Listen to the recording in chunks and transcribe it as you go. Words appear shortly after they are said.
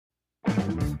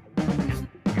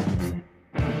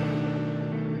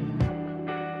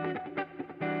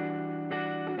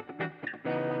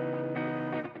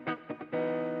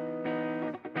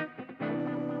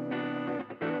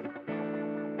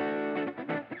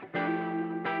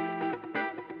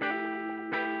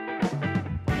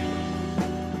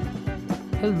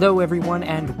Hello, everyone,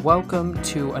 and welcome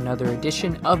to another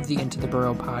edition of the Into the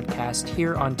Burrow podcast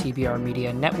here on TBR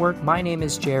Media Network. My name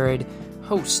is Jared,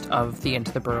 host of the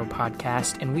Into the Burrow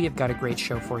podcast, and we have got a great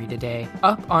show for you today.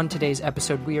 Up on today's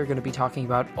episode, we are going to be talking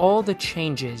about all the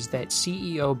changes that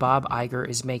CEO Bob Iger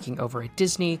is making over at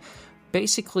Disney,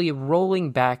 basically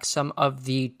rolling back some of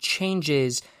the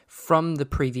changes from the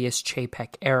previous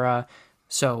Chapek era.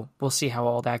 So we'll see how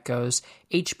all that goes.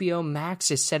 HBO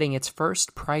Max is setting its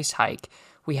first price hike.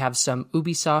 We have some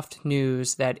Ubisoft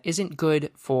news that isn't good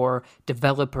for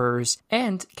developers,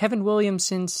 and Kevin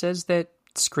Williamson says that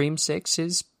Scream 6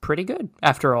 is pretty good,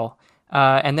 after all.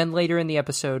 And then later in the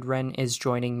episode, Ren is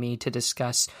joining me to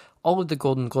discuss all of the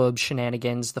Golden Globe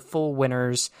shenanigans, the full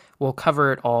winners. We'll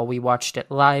cover it all. We watched it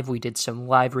live. We did some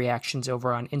live reactions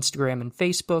over on Instagram and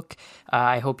Facebook.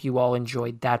 I hope you all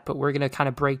enjoyed that, but we're going to kind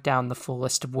of break down the full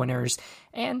list of winners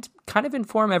and kind of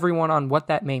inform everyone on what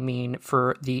that may mean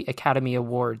for the Academy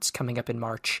Awards coming up in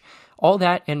March. All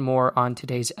that and more on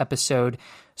today's episode.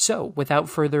 So, without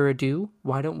further ado,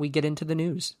 why don't we get into the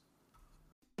news?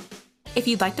 If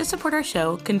you'd like to support our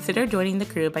show, consider joining the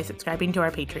crew by subscribing to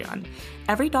our Patreon.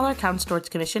 Every dollar counts towards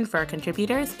commission for our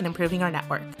contributors and improving our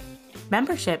network.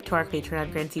 Membership to our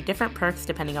Patreon grants you different perks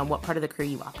depending on what part of the crew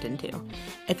you opt into.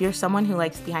 If you're someone who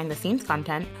likes behind-the-scenes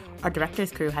content, our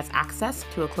director's crew has access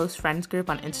to a close friends group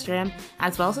on Instagram,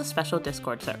 as well as a special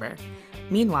Discord server.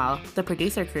 Meanwhile, the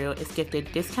producer crew is gifted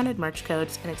discounted merch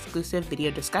codes and exclusive video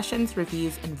discussions,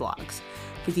 reviews, and vlogs.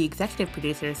 For the executive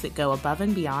producers that go above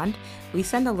and beyond, we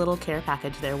send a little care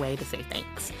package their way to say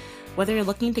thanks. Whether you're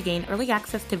looking to gain early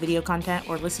access to video content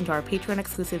or listen to our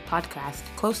Patreon-exclusive podcast,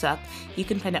 Close Up, you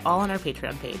can find it all on our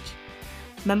Patreon page.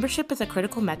 Membership is a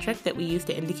critical metric that we use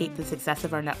to indicate the success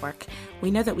of our network. We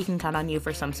know that we can count on you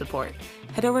for some support.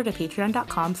 Head over to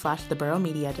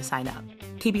patreon.com/theburrowmedia to sign up.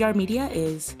 TBR Media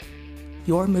is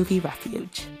your movie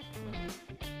refuge.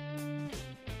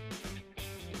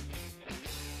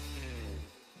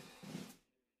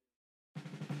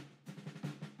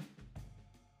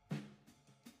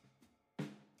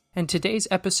 And today's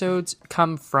episodes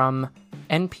come from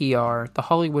NPR, The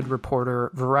Hollywood Reporter,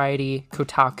 Variety,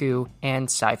 Kotaku, and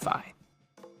Sci-Fi.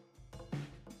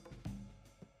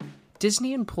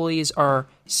 Disney employees are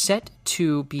set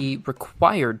to be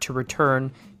required to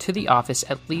return to the office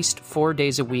at least 4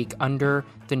 days a week under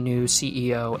the new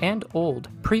CEO and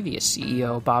previous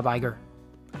CEO Bob Iger.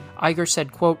 Iger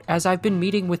said, quote, "As I've been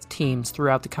meeting with teams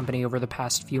throughout the company over the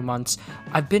past few months,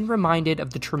 I've been reminded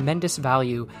of the tremendous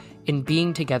value in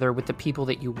being together with the people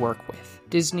that you work with."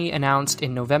 Disney announced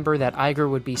in November that Iger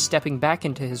would be stepping back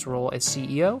into his role as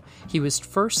CEO. He was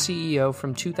first CEO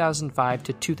from 2005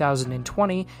 to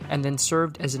 2020 and then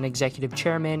served as an executive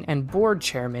chairman and board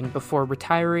chairman before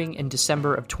retiring in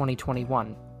December of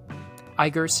 2021.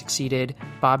 Iger succeeded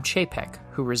Bob Chapek,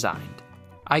 who resigned.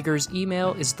 Iger's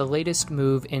email is the latest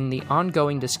move in the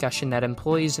ongoing discussion that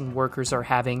employees and workers are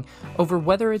having over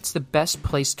whether it's the best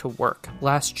place to work.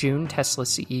 Last June, Tesla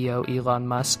CEO Elon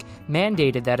Musk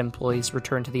mandated that employees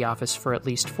return to the office for at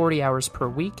least 40 hours per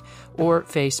week or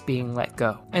face being let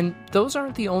go. And those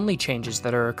aren't the only changes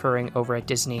that are occurring over at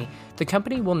Disney. The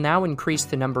company will now increase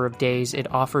the number of days it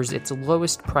offers its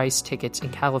lowest price tickets in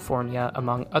California,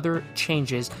 among other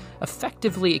changes,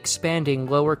 effectively expanding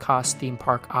lower cost theme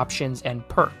park options and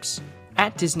perks.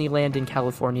 At Disneyland in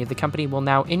California, the company will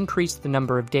now increase the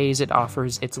number of days it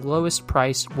offers its lowest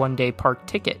price one-day park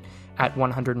ticket at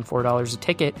 $104 a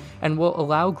ticket and will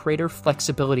allow greater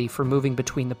flexibility for moving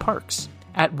between the parks.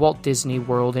 At Walt Disney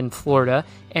World in Florida,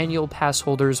 annual pass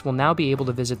holders will now be able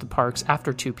to visit the parks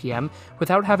after 2 p.m.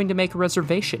 without having to make a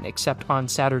reservation, except on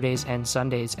Saturdays and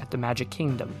Sundays at the Magic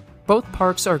Kingdom. Both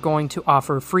parks are going to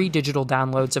offer free digital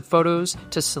downloads of photos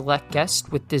to select guests,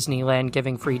 with Disneyland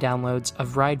giving free downloads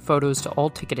of ride photos to all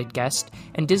ticketed guests,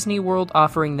 and Disney World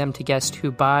offering them to guests who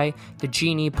buy the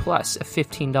Genie Plus, a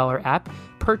 $15 app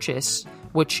purchase,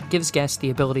 which gives guests the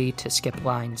ability to skip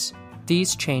lines.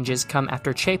 These changes come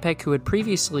after Chapek, who had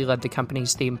previously led the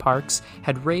company's theme parks,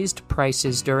 had raised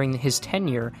prices during his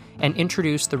tenure and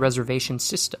introduced the reservation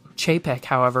system. Chapek,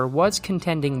 however, was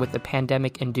contending with the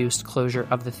pandemic-induced closure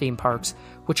of the theme parks,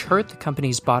 which hurt the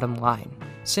company's bottom line.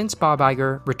 Since Bob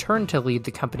Iger returned to lead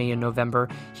the company in November,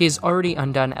 he has already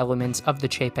undone elements of the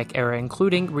Chapek era,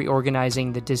 including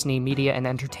reorganizing the Disney Media and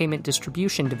Entertainment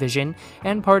Distribution division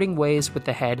and parting ways with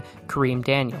the head, Kareem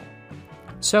Daniel.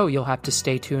 So you'll have to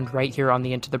stay tuned right here on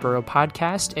the Into the Burrow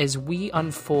podcast as we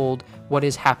unfold what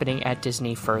is happening at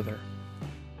Disney further.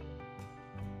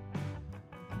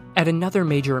 At another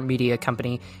major media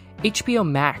company, HBO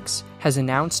Max has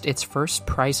announced its first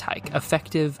price hike,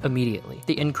 effective immediately.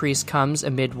 The increase comes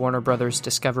amid Warner Bros.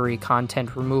 Discovery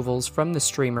content removals from the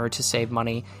streamer to save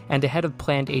money, and ahead of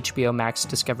planned HBO Max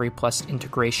Discovery Plus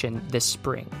integration this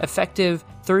spring. Effective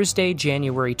Thursday,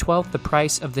 January 12th, the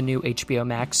price of the new HBO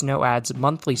Max no ads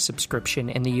monthly subscription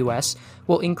in the US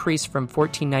will increase from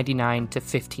 $14.99 to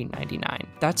 $15.99.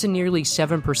 That's a nearly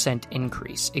 7%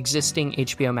 increase. Existing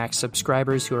HBO Max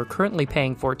subscribers who are currently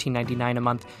paying $14.99 a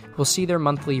month will see their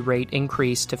monthly rate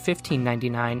increase to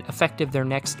 $15.99 effective their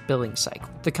next billing cycle.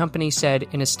 The company said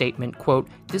in a statement, quote,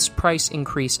 "This price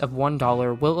increase of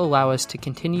 $1 will allow us to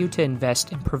continue to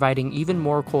invest in providing even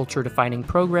more culture-defining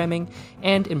programming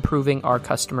and improving our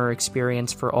customer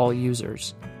experience for all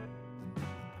users."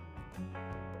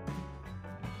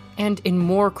 And in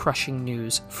more crushing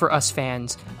news for us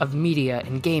fans of media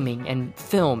and gaming and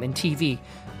film and TV,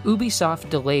 Ubisoft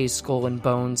delays Skull and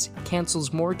Bones,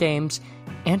 cancels more games,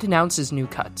 and announces new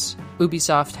cuts.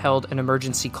 Ubisoft held an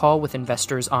emergency call with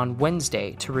investors on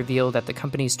Wednesday to reveal that the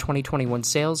company's 2021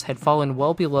 sales had fallen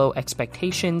well below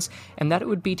expectations and that it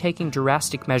would be taking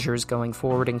drastic measures going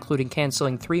forward, including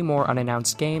canceling 3 more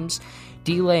unannounced games,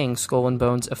 delaying Skull and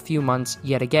Bones a few months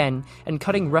yet again, and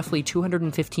cutting roughly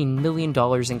 $215 million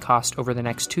in cost over the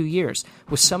next 2 years,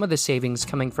 with some of the savings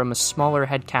coming from a smaller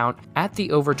headcount at the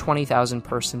over 20,000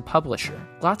 person publisher.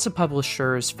 Lots of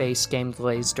publishers face game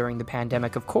delays during the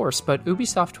pandemic, of course, but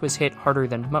Ubisoft was hit harder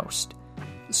than most.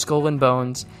 Skull and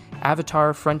Bones,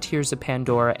 Avatar, Frontiers of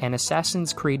Pandora, and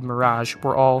Assassin's Creed Mirage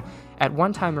were all, at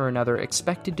one time or another,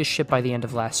 expected to ship by the end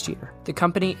of last year. The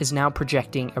company is now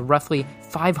projecting a roughly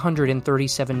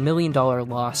 $537 million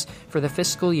loss for the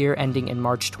fiscal year ending in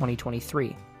March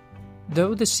 2023.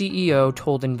 Though the CEO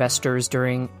told investors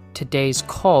during today's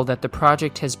call that the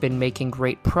project has been making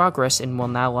great progress and will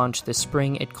now launch this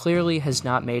spring, it clearly has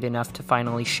not made enough to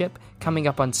finally ship, coming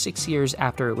up on 6 years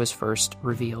after it was first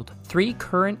revealed. 3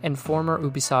 current and former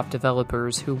Ubisoft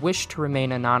developers who wish to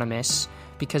remain anonymous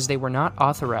because they were not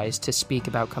authorized to speak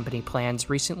about company plans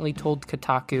recently told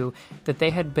Kotaku that they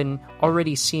had been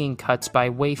already seeing cuts by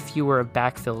way fewer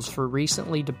backfills for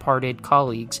recently departed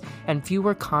colleagues and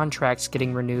fewer contracts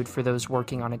getting renewed for those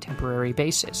working on a temporary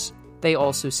basis. They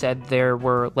also said there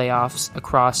were layoffs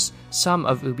across some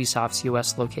of Ubisoft's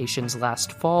US locations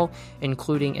last fall,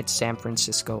 including its San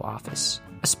Francisco office.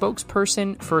 A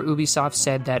spokesperson for Ubisoft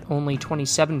said that only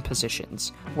 27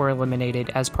 positions were eliminated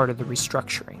as part of the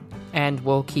restructuring, and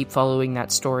we'll keep following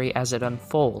that story as it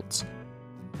unfolds.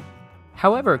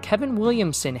 However, Kevin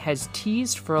Williamson has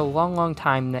teased for a long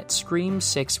time that Scream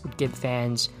 6 would give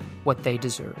fans what they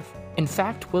deserve. In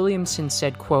fact, Williamson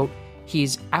said, quote,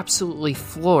 "He's absolutely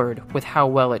floored with how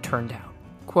well it turned out.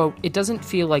 Quote, "It doesn't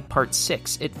feel like part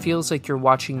 6, it feels like you're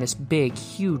watching this big,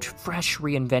 huge, fresh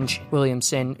reinvention,"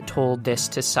 Williamson told this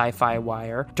to Sci-Fi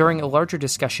Wire during a larger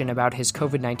discussion about his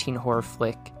COVID-19 horror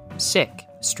flick, Sick,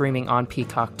 streaming on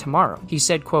Peacock tomorrow. He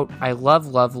said, quote, "I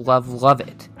love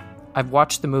it. I've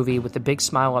watched the movie with a big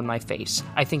smile on my face.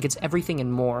 I think it's everything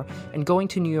and more, and going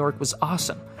to New York was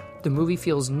awesome. The movie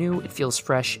feels new, it feels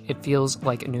fresh, it feels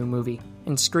like a new movie."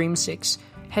 And Scream 6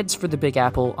 heads for the Big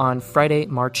Apple on Friday,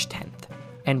 March 10th.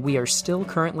 And we are still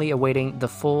currently awaiting the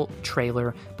full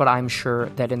trailer, but I'm sure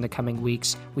that in the coming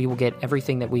weeks, we will get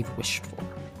everything that we've wished for.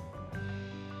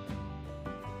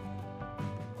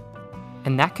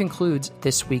 And that concludes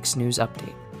this week's news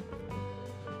update.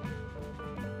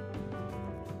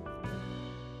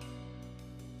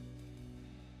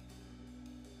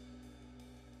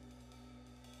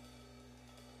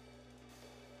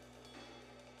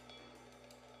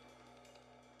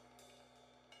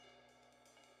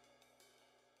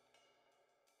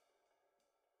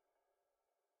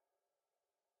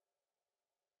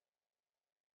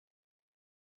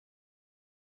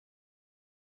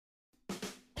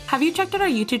 Have you checked out our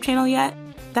YouTube channel yet?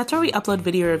 That's where we upload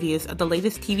video reviews of the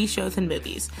latest TV shows and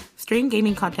movies, stream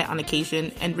gaming content on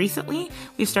occasion, and recently,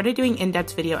 we've started doing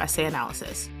in-depth video essay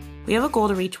analysis. We have a goal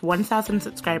to reach 1,000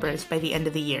 subscribers by the end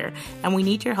of the year, and we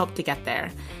need your help to get there.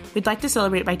 We'd like to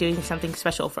celebrate by doing something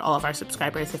special for all of our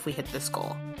subscribers if we hit this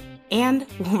goal. And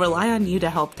we'll rely on you to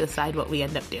help decide what we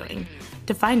end up doing.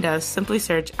 To find us, simply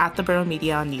search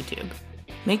 @TheBurrowMedia on YouTube.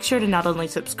 Make sure to not only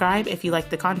subscribe if you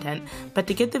like the content, but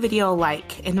to give the video a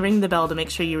like and ring the bell to make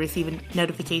sure you receive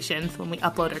notifications when we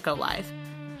upload or go live.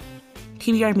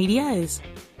 TBR Media is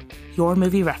your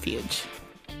movie refuge.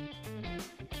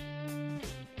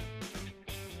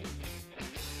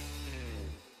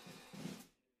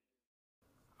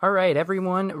 All right,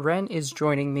 everyone. Ren is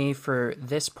joining me for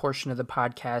this portion of the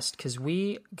podcast because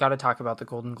we got to talk about the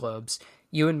Golden Globes.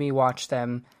 You and me watched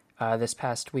them this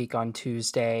past week on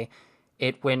Tuesday.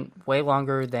 It went way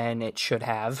longer than it should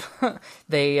have.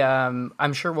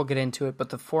 I'm sure we'll get into it, but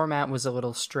the format was a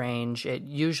little strange. It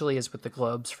usually is with the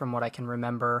Globes, from what I can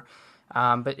remember,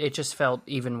 but it just felt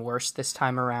even worse this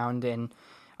time around. And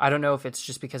I don't know if it's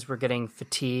just because we're getting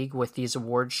fatigue with these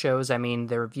award shows. I mean,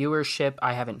 their viewership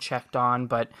I haven't checked on,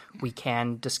 but we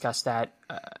can discuss that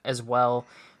as well.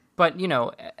 But, you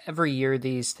know, every year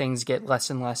these things get less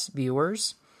and less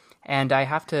viewers, and I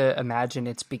have to imagine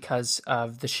it's because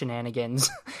of the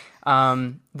shenanigans.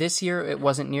 This year it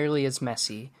wasn't nearly as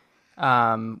messy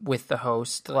with the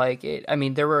host.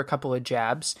 There were a couple of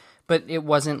jabs, but it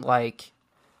wasn't like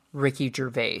Ricky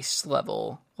Gervais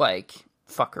level,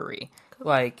 fuckery.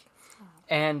 I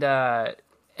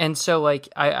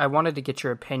wanted to get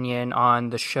your opinion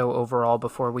on the show overall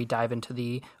before we dive into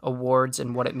the awards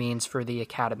and what it means for the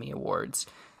Academy Awards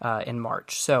in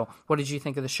March. So, what did you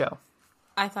think of the show?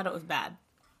 I thought it was bad.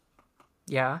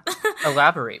 Yeah?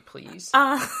 Elaborate, please.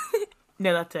 No,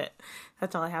 that's it.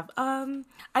 That's all I have.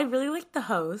 I really liked the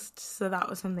host, so that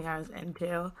was something I was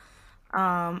into.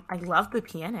 I loved the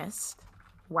pianist.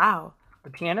 Wow.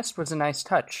 The pianist was a nice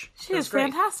touch. She was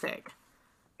fantastic.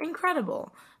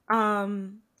 Incredible.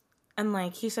 And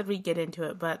he said we'd get into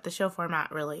it, but the show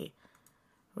format really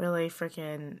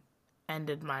freaking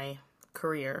ended my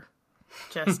career.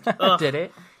 Just Did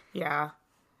it? Yeah.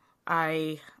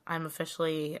 I'm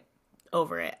officially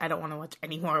over it. I don't want to watch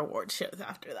any more award shows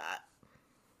after that.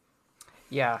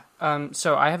 Yeah.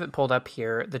 So I have it pulled up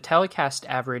here. The telecast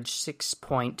averaged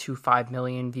 6.25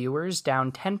 million viewers,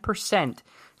 down 10%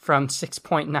 from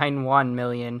 6.91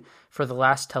 million for the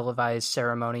last televised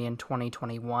ceremony in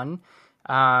 2021.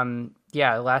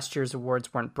 Last year's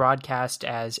awards weren't broadcast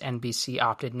as NBC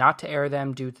opted not to air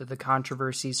them due to the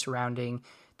controversy surrounding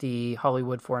the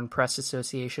Hollywood Foreign Press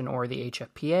Association, or the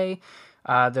HFPA.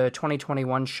 The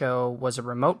 2021 show was a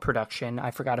remote production. I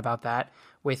forgot about that,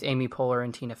 with Amy Poehler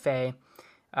and Tina Fey.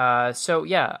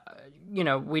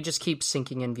 We just keep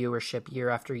sinking in viewership year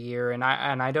after year, and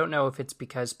I don't know if it's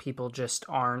because people just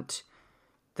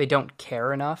they don't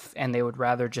care enough, and they would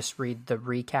rather just read the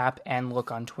recap and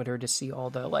look on Twitter to see all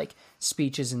the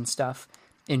speeches and stuff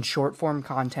in short form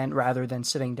content rather than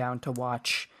sitting down to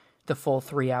watch the full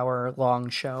 3-hour long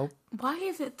show. Why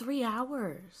is it 3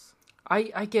 hours?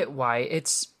 I get why.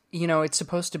 It's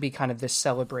supposed to be kind of this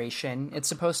celebration. It's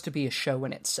supposed to be a show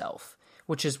in itself,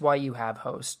 which is why you have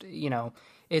host.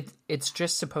 It's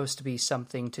just supposed to be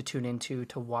something to tune into,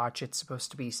 to watch. It's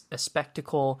supposed to be a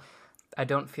spectacle. I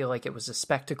don't feel like it was a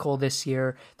spectacle this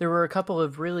year. There were a couple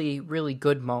of really, really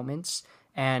good moments,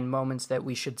 and moments that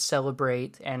we should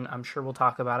celebrate, and I'm sure we'll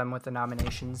talk about them with the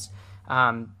nominations.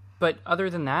 But other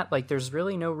than that, there's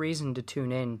really no reason to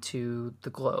tune in to the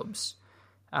Globes.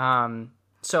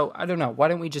 So I don't know. Why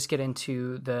don't we just get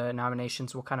into the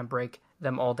nominations? We'll kind of break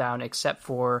them all down, except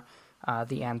for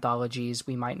the anthologies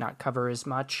we might not cover as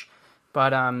much.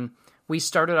 But we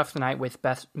started off the night with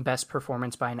best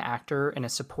performance by an actor in a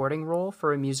supporting role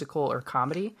for a musical or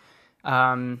comedy.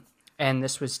 And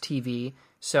this was TV.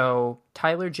 So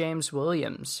Tyler James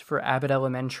Williams for Abbott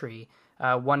Elementary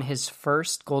won his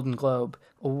first Golden Globe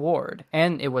Award,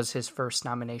 and it was his first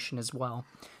nomination as well.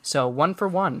 So 1 for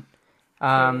 1.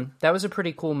 That was a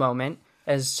pretty cool moment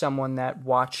as someone that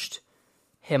watched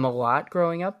him a lot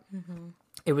growing up. Mm-hmm.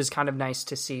 It was kind of nice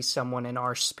to see someone in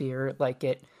our sphere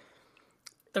get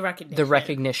the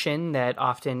recognition that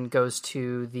often goes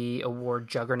to the award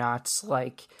juggernauts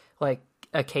like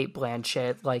a Cate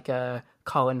Blanchett, like a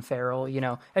Colin Farrell.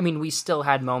 We still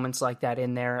had moments like that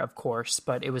in there, of course,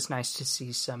 but it was nice to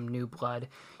see some new blood.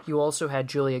 You also had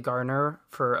Julia Garner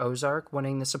for Ozark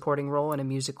winning the supporting role in a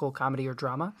musical, comedy, or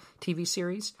drama TV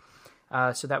series.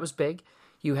 So that was big.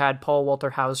 You had Paul Walter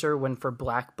Hauser win for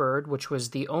Blackbird, which was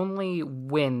the only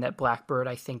win that Blackbird,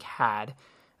 I think, had.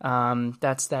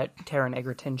 That's that Taron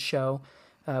Egerton show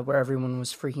where everyone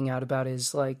was freaking out about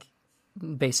his,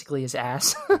 basically his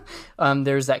ass.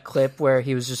 There's that clip where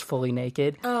he was just fully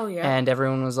naked. Oh, yeah. And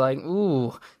everyone was like,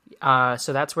 ooh.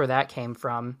 So that's where that came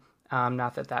from.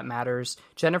 Not that matters.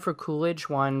 Jennifer Coolidge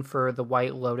won for The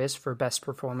White Lotus for Best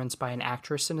Performance by an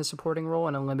Actress in a Supporting Role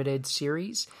in a Limited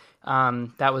Series.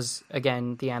 That was,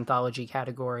 again, the anthology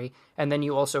category. And then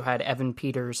you also had Evan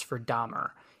Peters for Dahmer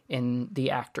in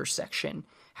the actor section.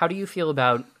 How do you feel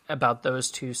about those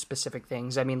two specific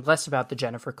things? Less about the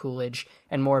Jennifer Coolidge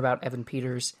and more about Evan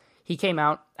Peters. He came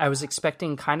out, I was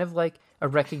expecting kind of like a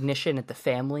recognition at the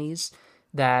families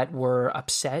that were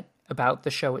upset about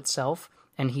the show itself.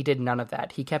 And he did none of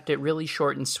that. He kept it really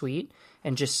short and sweet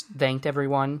and just thanked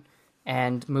everyone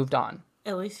and moved on.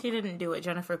 At least he didn't do what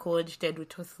Jennifer Coolidge did,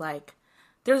 which was like,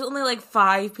 there's only like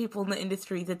 5 people in the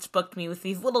industry that's booked me with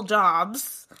these little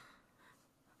jobs.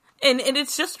 And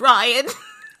it's just Ryan.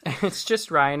 It's just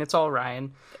Ryan. It's all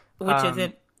Ryan. Which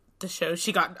isn't the show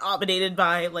she got nominated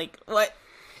by. Like, what?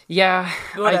 Yeah,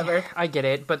 whatever. I get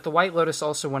it. But The White Lotus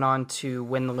also went on to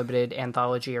win the Limited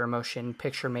Anthology or Motion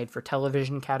Picture Made for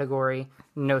Television category.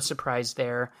 No surprise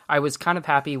there. I was kind of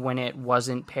happy when it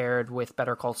wasn't paired with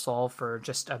Better Call Saul for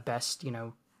just a best,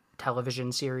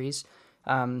 television series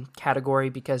category,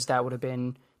 because that would have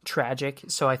been tragic.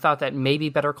 So I thought that maybe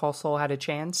Better Call Saul had a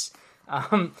chance.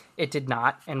 It did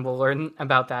not, and we'll learn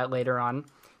about that later on.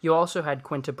 You also had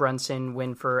Quinta Brunson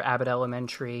win for Abbott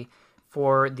Elementary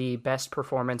for the best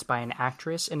performance by an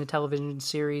actress in a television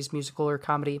series, musical, or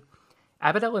comedy.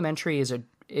 Abbott Elementary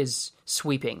is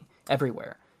sweeping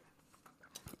everywhere.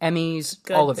 Emmys,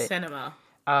 Good all of it. Cinema.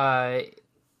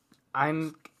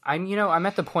 I'm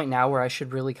at the point now where I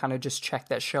should really kind of just check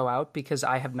that show out, because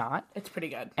I have not. It's pretty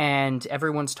good. And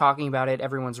everyone's talking about it,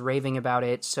 everyone's raving about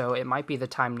it, so it might be the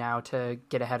time now to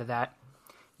get ahead of that.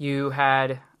 You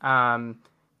had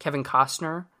Kevin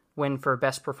Costner win for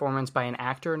Best Performance by an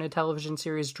Actor in a Television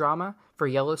Series Drama for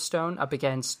Yellowstone, up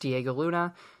against Diego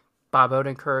Luna, Bob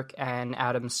Odenkirk, and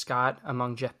Adam Scott,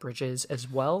 among Jeff Bridges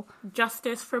as well.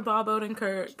 Justice for Bob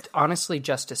Odenkirk. Honestly,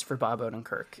 justice for Bob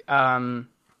Odenkirk.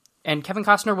 And Kevin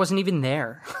Costner wasn't even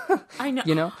there. I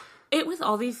know. It was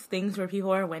all these things where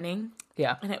people are winning.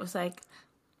 Yeah. And it was like,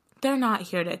 they're not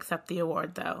here to accept the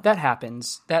award, though. That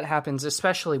happens,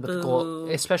 especially with the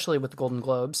Golden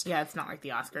Globes. Yeah, it's not like the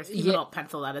Oscars. People don't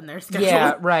pencil that in their schedule.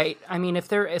 Yeah, right. I mean,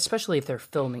 especially if they're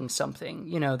filming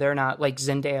something, they're not, like,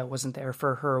 Zendaya wasn't there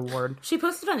for her award. She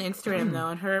posted on Instagram, though,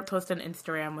 and her post on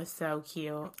Instagram was so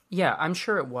cute. Yeah, I'm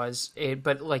sure it was.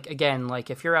 But, like, again, like,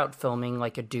 if you're out filming,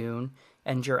 like, a Dune,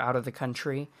 and you're out of the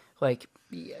country, like,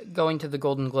 going to the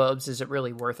Golden Globes, is it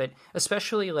really worth it?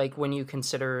 Especially, like, when you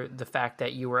consider the fact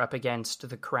that you were up against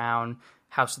The Crown,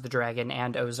 House of the Dragon,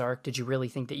 and Ozark. Did you really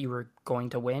think that you were going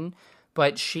to win?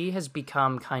 But she has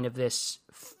become kind of this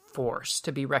force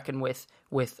to be reckoned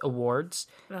with awards.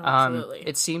 Oh, absolutely.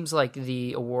 It seems like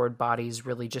the award bodies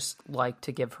really just like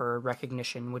to give her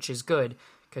recognition, which is good,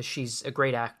 because she's a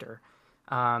great actor.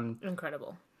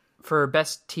 Incredible. For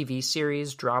Best TV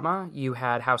Series Drama, you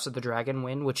had House of the Dragon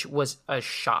win, which was a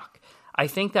shock. I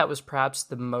think that was perhaps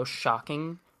the most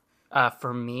shocking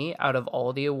for me out of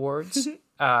all the awards,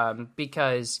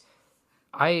 because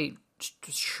Better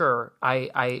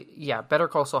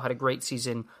Call Saul had a great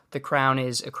season. The Crown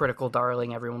is a critical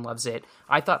darling. Everyone loves it.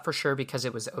 I thought for sure, because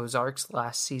it was Ozark's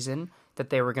last season, that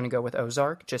they were going to go with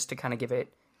Ozark just to kind of give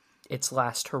it its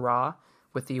last hurrah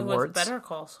with the awards. It was Better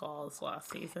Call Saul's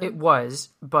last season. It was,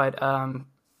 but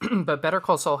but Better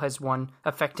Call Saul has won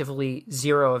effectively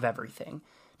 0 of everything.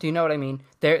 Do you know what I mean?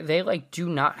 They like do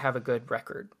not have a good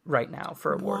record right now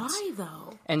for awards. Why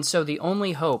though? And so the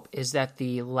only hope is that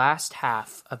the last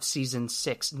half of season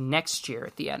 6 next year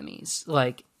at the Emmys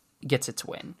like gets its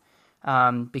win,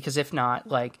 because if not,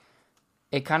 like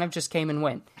it kind of just came and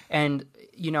went. And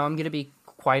I'm going to be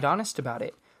quite honest about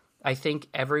it. I think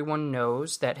everyone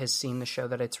knows that has seen the show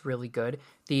that it's really good.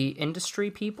 The industry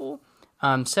people,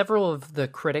 several of the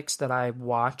critics that I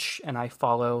watch and I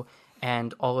follow,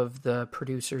 and all of the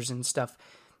producers and stuff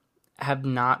have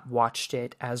not watched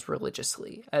it as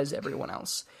religiously as everyone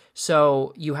else.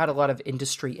 So you had a lot of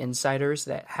industry insiders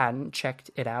that hadn't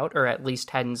checked it out, or at least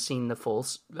hadn't seen the full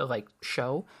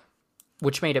show,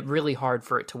 which made it really hard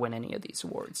for it to win any of these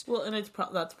awards. Well, and that's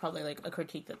probably like a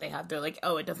critique that they have. They're like,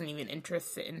 oh, it doesn't even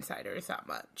interest the insiders that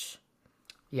much.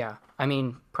 Yeah, I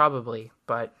mean, probably,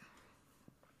 but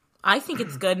I think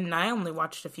it's good, and I only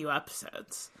watched a few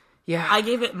episodes. Yeah. I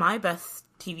gave it my best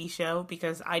TV show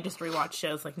because I just rewatched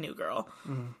shows like New Girl.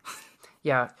 Mm.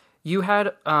 Yeah, you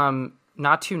had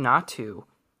Naatu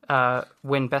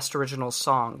win Best Original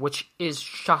Song, which is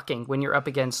shocking when you're up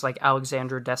against like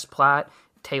Alexandra Desplat,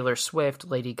 Taylor Swift,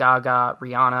 Lady Gaga,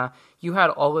 Rihanna. You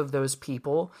had all of those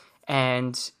people,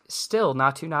 and still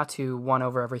Naatu won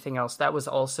over everything else. That was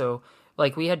also,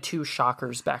 like, we had 2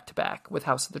 shockers back-to-back with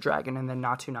House of the Dragon and then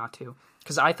Naatu.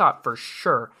 Because I thought for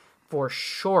sure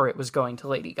it was going to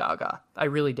Lady Gaga. I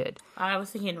really did. I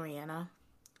was thinking Rihanna.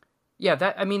 Yeah,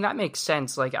 that makes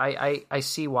sense. Like, I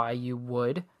see why you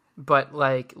would. But,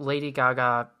 like, Lady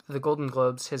Gaga, the Golden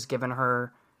Globes has given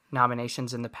her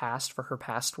nominations in the past for her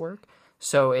past work.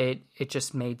 So it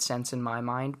just made sense in my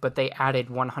mind, but they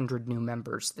added 100 new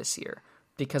members this year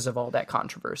because of all that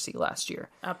controversy last year.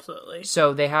 Absolutely.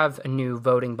 So they have a new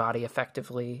voting body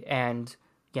effectively, and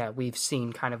we've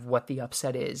seen kind of what the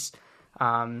upset is.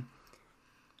 And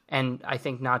I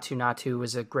think Naatu Naatu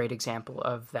was a great example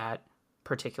of that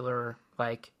particular,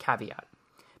 like, caveat.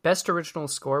 Best original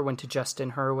score went to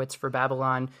Justin Hurwitz for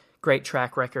Babylon. Great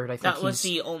track record. I think that was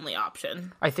the only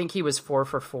option. I think he was 4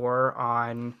 for 4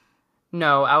 on...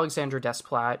 No, Alexandre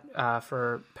Desplat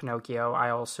for Pinocchio. I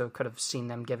also could have seen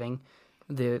them giving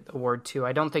the award to.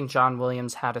 I don't think John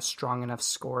Williams had a strong enough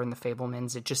score in The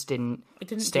Fabelmans. It just didn't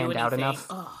stand out enough.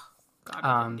 Oh, God,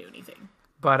 it didn't do anything.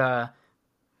 But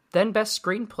then Best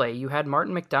Screenplay, you had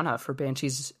Martin McDonagh for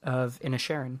Banshees of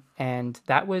Inisherin, and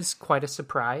that was quite a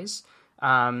surprise.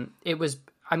 It was,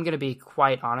 I'm going to be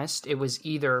quite honest, it was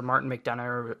either Martin McDonagh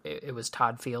or it was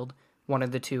Todd Field. One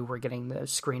of the two were getting the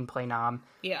screenplay nom.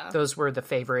 Yeah. Those were the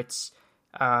favorites.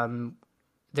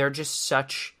 They're just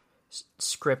such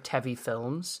script-heavy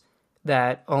films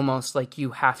that almost like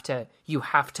you have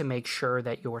to make sure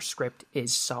that your script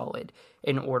is solid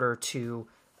in order to,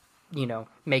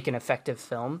 make an effective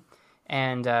film.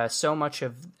 And so much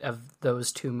of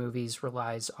those two movies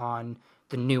relies on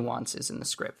the nuances in the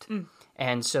script.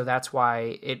 And so that's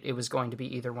why it was going to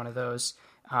be either one of those.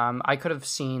 I could have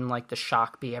seen like The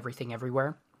Shock be Everything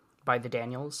Everywhere by the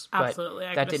Daniels, but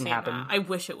that didn't happen. I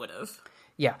wish it would have.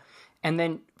 Yeah. And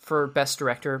then for Best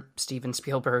Director, Steven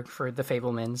Spielberg for The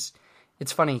Fabelmans.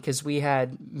 It's funny because we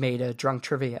had made a drunk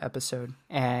trivia episode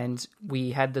and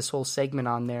we had this whole segment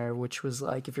on there, which was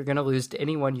like, if you're going to lose to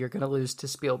anyone, you're going to lose to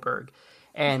Spielberg.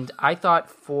 And I thought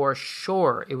for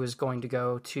sure it was going to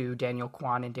go to Daniel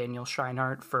Kwan and Daniel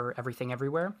Scheinert for Everything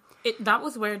Everywhere. That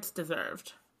was where it's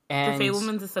deserved. And The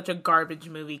Fabelmans is such a garbage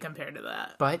movie compared to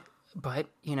that. But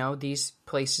these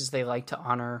places, they like to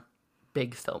honor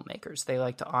big filmmakers. They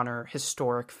like to honor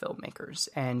historic filmmakers.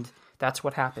 And that's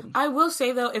what happened. I will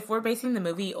say, though, if we're basing the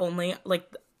movie only,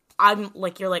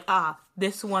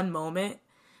 this one moment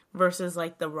versus,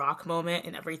 like, the Rock moment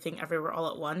and Everything Everywhere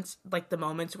All at Once, like, the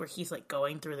moments where he's, like,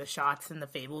 going through the shots in The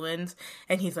Fabelmans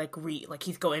and he's, like,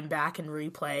 he's going back and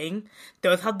replaying,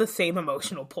 those have the same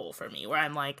emotional pull for me, where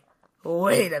I'm like,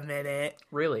 wait a minute.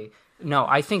 Really? No,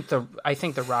 I think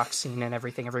the Rock scene and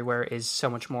Everything Everywhere is so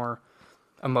much more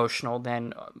emotional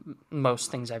than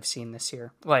most things I've seen this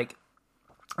year. Like,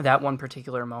 that one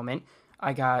particular moment,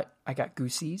 I got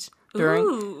goosies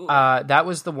during. That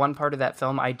was the one part of that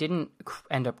film. I didn't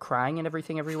end up crying in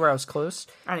Everything Everywhere. I was close.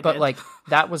 But like,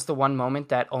 that was the one moment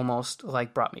that almost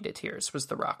like brought me to tears, was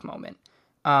the Rock moment.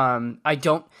 I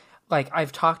don't, like,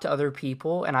 I've talked to other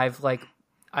people and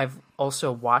I've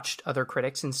also watched other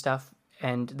critics and stuff,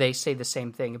 and they say the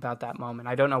same thing about that moment.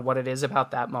 I don't know what it is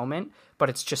about that moment, but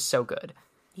it's just so good.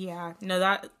 Yeah. No,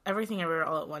 that Everything Everywhere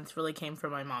All at Once really came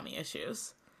from my mommy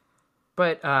issues.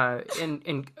 But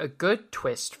in a good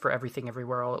twist for Everything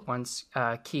Everywhere All at Once,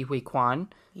 Ke Huy Quan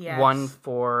won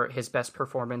for his best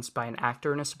performance by an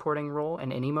actor in a supporting role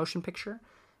in any motion picture,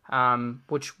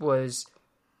 which was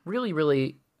really,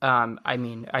 really...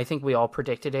 I think we all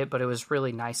predicted it, but it was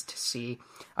really nice to see.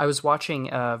 I was watching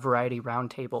a Variety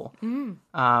Roundtable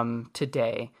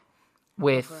today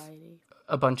with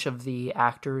a bunch of the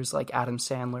actors, like Adam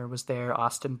Sandler was there,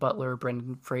 Austin Butler,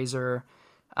 Brendan Fraser,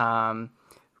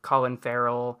 Colin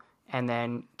Farrell, and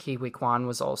then Ke Huy Quan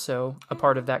was also a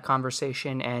part of that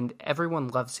conversation, and everyone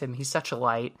loves him. He's such a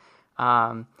light,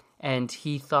 and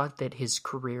he thought that his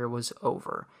career was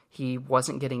over. He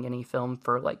wasn't getting any film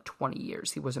for like 20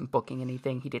 years. He wasn't booking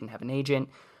anything. He didn't have an agent.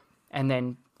 And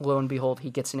then lo and behold, he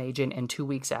gets an agent. And 2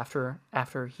 weeks after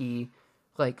he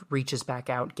like reaches back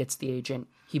out, gets the agent,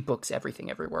 he books Everything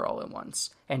Everywhere All at Once.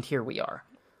 And here we are.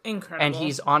 Incredible. And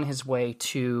he's on his way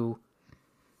to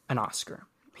an Oscar.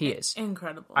 He is.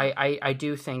 Incredible. I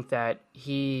do think that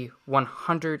he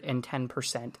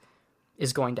 110%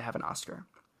 is going to have an Oscar.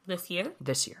 This year?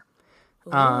 This year.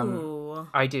 Ooh.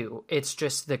 I do. It's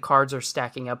just the cards are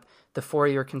stacking up. The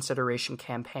for-your consideration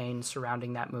campaign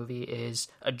surrounding that movie is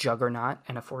a juggernaut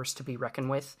and a force to be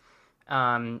reckoned with.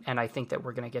 And I think that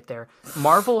we're going to get there.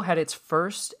 Marvel had its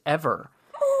first ever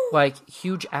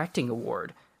huge acting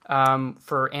award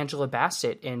for Angela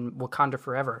Bassett in Wakanda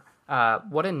Forever.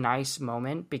 What a nice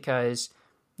moment, because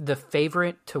the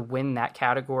favorite to win that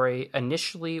category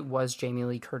initially was Jamie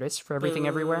Lee Curtis for Everything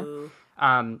Everywhere.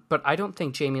 But I don't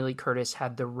think Jamie Lee Curtis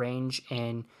had the range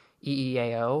in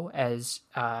EEAO as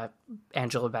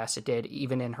Angela Bassett did,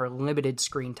 even in her limited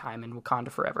screen time in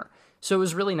Wakanda Forever. So it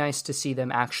was really nice to see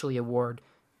them actually award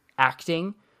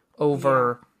acting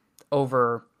over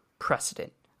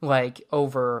precedent, like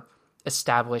over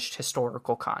established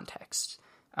historical context,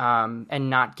 and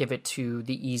not give it to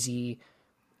the easy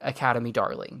Academy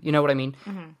darling. You know what I mean?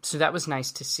 Mm-hmm. So that was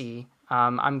nice to see.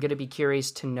 I'm going to be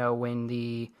curious to know when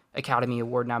the Academy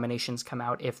Award nominations come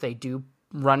out, if they do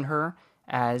run her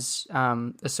as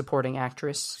a supporting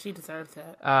actress, She deserves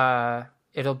it.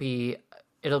 it'll be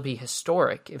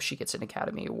historic if she gets an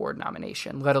Academy Award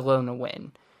nomination, let alone a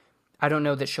win. I don't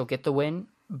know that she'll get the win,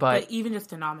 but even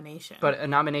just a nomination. But a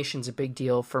nomination's a big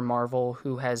deal for Marvel,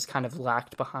 who has kind of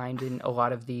lagged behind in a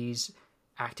lot of these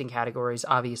acting categories.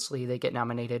 Obviously, they get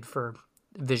nominated for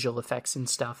visual effects and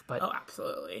stuff, but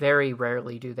absolutely, very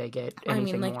rarely do they get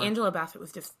anything more. Angela Bassett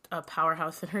was just a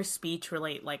powerhouse, and her speech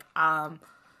relate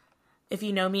if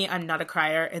you know me, I'm not a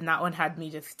crier, and that one had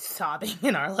me just sobbing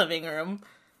in our living room.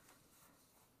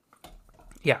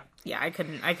 Yeah, I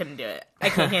couldn't do it. I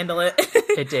can't handle it.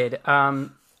 It did.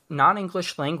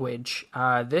 Non-English language.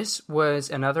 This was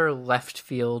another left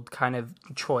field kind of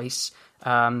choice,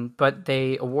 but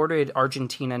they awarded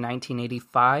Argentina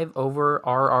 1985 over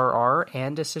RRR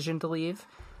and Decision to Leave.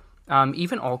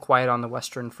 Even All Quiet on the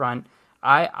Western Front.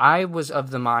 I was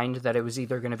of the mind that it was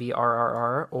either going to be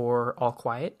RRR or All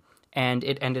Quiet, and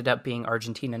it ended up being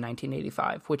Argentina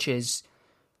 1985, which is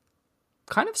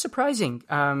kind of surprising.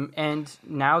 And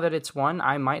now that it's won,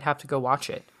 I might have to go watch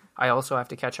it. I also have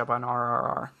to catch up on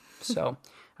RRR. So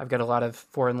I've got a lot of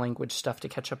foreign language stuff to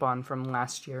catch up on from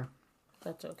last year.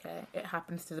 That's okay. It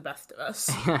happens to the best of us.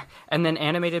 And then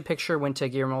animated picture went to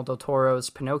Guillermo del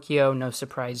Toro's Pinocchio. No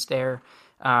surprise there.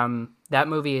 That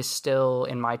movie is still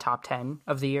in my top 10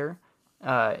 of the year.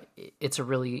 It's a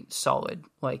really solid,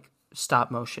 stop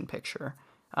motion picture.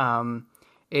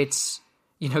 It's,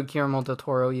 Guillermo del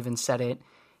Toro even said it.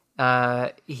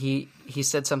 He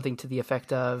said something to the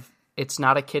effect of, it's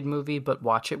not a kid movie, but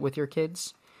watch it with your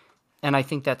kids. And I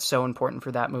think that's so important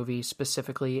for that movie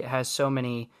specifically. It has so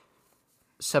many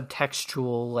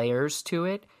subtextual layers to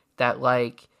it that,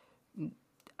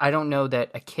 I don't know that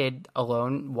a kid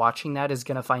alone watching that is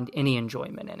going to find any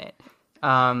enjoyment in it.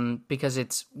 Because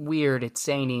it's weird, it's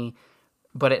zany,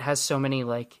 but it has so many,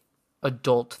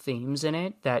 adult themes in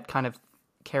it that kind of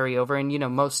carry over. And,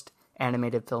 most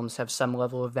animated films have some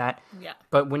level of that. Yeah.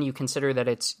 But when you consider that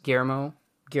it's Guillermo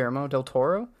del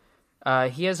Toro,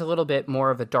 he has a little bit more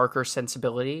of a darker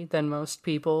sensibility than most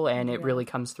people, and it really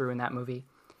comes through in that movie.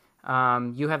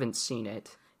 You haven't seen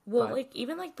it. Well, but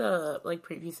even the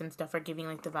previews and stuff are giving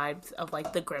the vibes of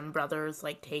the Grimm brothers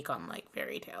take on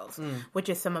fairy tales, which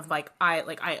is some of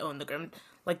I own the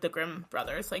Grimm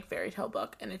brothers fairy tale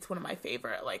book, and it's one of my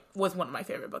favorite was one of my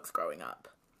favorite books growing up.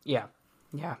 Yeah.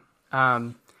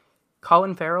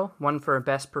 Colin Farrell won for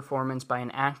best performance by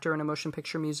an actor in a motion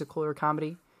picture, musical, or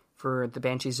comedy for The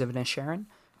Banshees of Inisherin.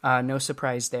 No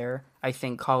surprise there. I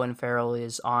think Colin Farrell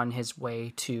is on his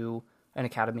way to an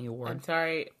Academy Award. I'm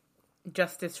sorry,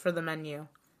 Justice for the Menu.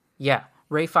 Yeah,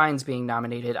 Ralph Fiennes being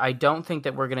nominated. I don't think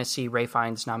that we're going to see Ralph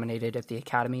Fiennes nominated at the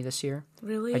Academy this year.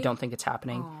 Really? I don't think it's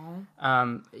happening.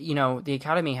 The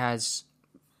Academy has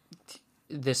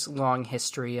this long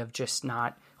history of just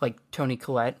not, Toni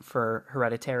Collette for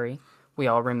Hereditary. We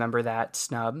all remember that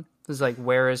snub. It was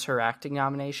where is her acting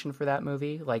nomination for that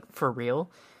movie? For real?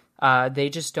 They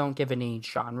just don't give any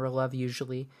genre love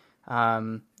usually.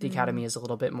 The Academy is a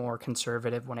little bit more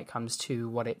conservative when it comes to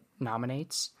what it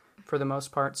nominates for the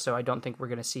most part, so I don't think we're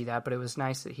going to see that, but it was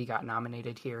nice that he got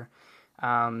nominated here.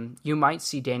 You might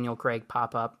see Daniel Craig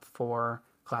pop up for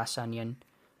Glass Onion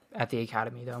at the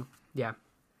Academy, though. Yeah.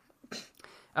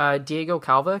 Diego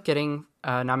Calva getting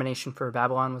a nomination for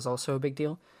Babylon was also a big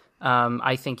deal.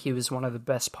 I think he was one of the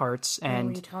best parts. And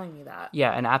were you telling me that?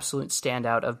 Yeah, an absolute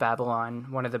standout of Babylon.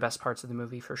 One of the best parts of the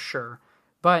movie for sure.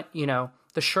 But,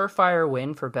 the surefire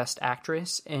win for Best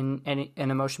Actress in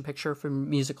a motion picture for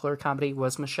musical or comedy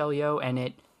was Michelle Yeoh, and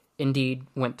it indeed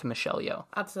went to Michelle Yeoh.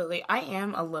 Absolutely. I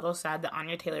am a little sad that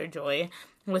Anya Taylor-Joy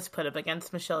was put up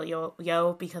against Michelle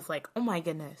Yeoh because, oh my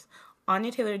goodness,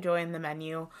 Anya Taylor-Joy in The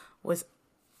Menu was,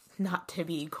 not to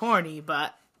be corny,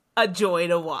 but a joy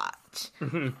to watch.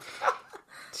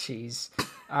 Jeez.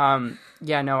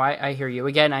 I hear you.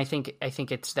 Again, I think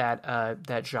it's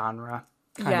that genre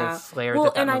kind of flair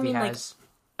that movie has.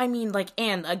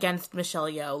 And against Michelle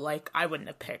Yeoh, I wouldn't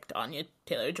have picked Anya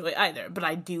Taylor-Joy either, but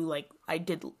I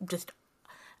did just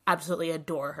absolutely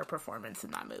adore her performance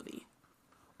in that movie.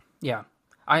 Yeah.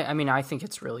 I think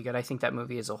it's really good. I think that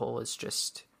movie as a whole is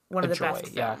just one of the joy. best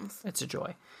films. Yeah, it's a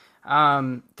joy.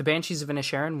 The Banshees of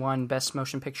Inisherin won Best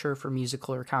Motion Picture for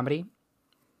musical or comedy.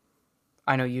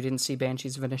 I know you didn't see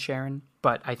Banshees of Inisherin,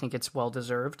 but I think it's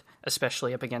well-deserved,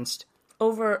 especially up against...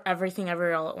 Over Everything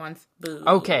Everywhere All at Once. Boo.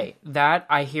 Okay, that,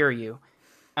 I hear you.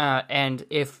 And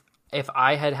if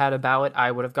I had a ballot,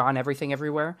 I would have gone Everything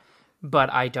Everywhere.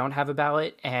 but I don't have a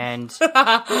ballot, and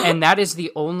and that is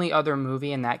the only other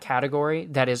movie in that category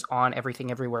that is on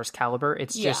Everything Everywhere's caliber.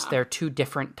 It's just they're two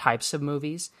different types of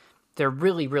movies. They're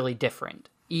really, really different,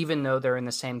 even though they're in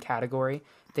the same category.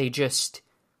 They just,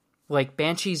 like,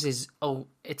 Banshees is,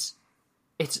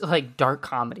 it's like dark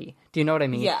comedy. Do you know what I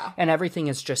mean? Yeah. And Everything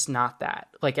is just not that.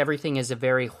 Like, Everything is a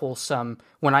very wholesome,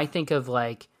 when I think of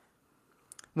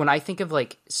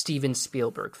Steven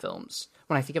Spielberg films,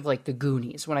 when I think of like The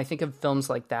Goonies, when I think of films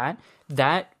like that,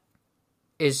 that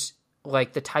is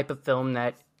like the type of film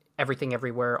that Everything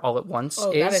Everywhere All at Once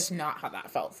is. That is not how that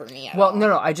felt for me at all.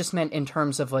 No, I just meant in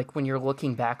terms of like when you're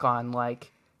looking back on,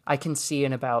 like, I can see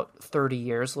in about 30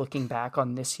 years looking back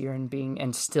on this year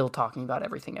and still talking about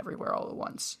Everything Everywhere All at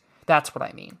Once. That's what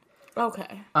I mean.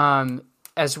 Okay.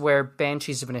 As where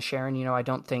Banshees of Inisherin, you know, I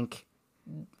don't think,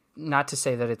 not to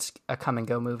say that it's a come and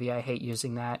go movie. I hate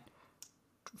using that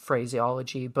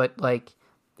phraseology, but like,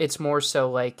 it's more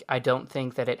so like, I don't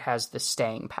think that it has the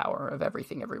staying power of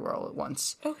Everything Everywhere All at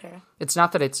Once. Okay. It's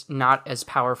not that it's not as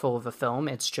powerful of a film.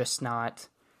 It's just not,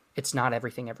 it's not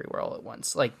Everything Everywhere All at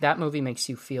Once. Like, that movie makes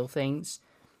you feel things,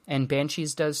 and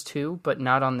Banshees does too, but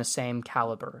not on the same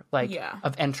caliber, like,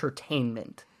 of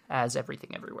entertainment as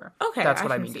Everything Everywhere. Okay. That's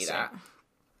what I mean to say.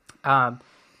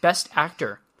 Best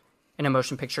actor in a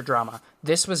motion picture drama.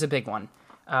 This was a big one.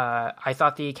 I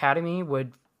thought the Academy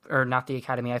would, or not the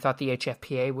Academy, I thought the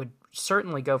HFPA would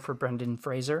certainly go for Brendan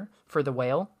Fraser for The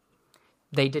Whale.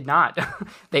 They did not.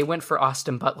 They went for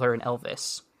Austin Butler and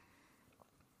Elvis,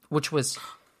 which was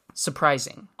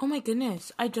surprising. Oh my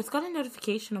goodness. I just got a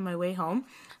notification on my way home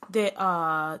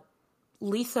that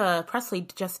Lisa Presley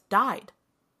just died.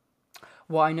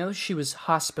 Well, I know she was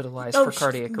hospitalized for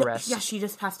cardiac arrest. Yeah, she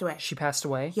just passed away. She passed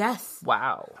away? Yes.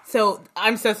 Wow. So,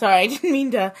 I'm so sorry. I didn't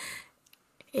mean to...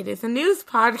 It is a news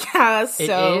podcast,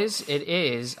 so... It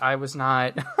is. I was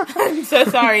not... I'm so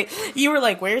sorry. You were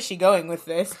like, where is she going with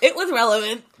this? It was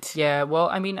relevant. Yeah, well,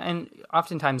 I mean, and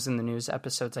oftentimes in the news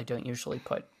episodes, I don't usually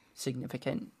put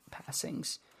significant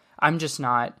passings. I'm just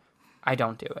not... I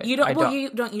don't do it. You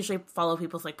don't usually follow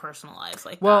people's, like, personal lives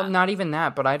like that. Well, not even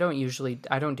that, but I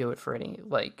don't do it for any,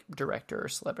 like, director or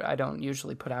celebrity. I don't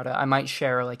usually put out I might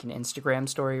share, like, an Instagram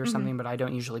story or something, but I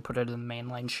don't usually put it in the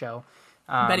mainline show.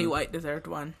 Betty White deserved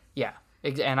one. Yeah,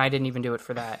 and I didn't even do it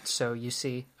for that, so you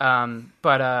see.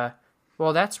 Well,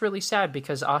 that's really sad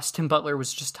because Austin Butler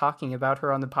was just talking about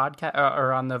her on the podcast,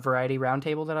 or on the Variety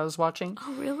Roundtable that I was watching.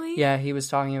 Oh, really? Yeah, he was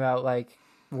talking about, like,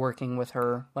 working with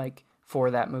her, like,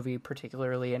 for that movie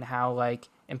particularly, and how, like,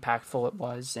 impactful it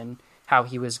was, and how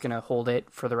he was going to hold it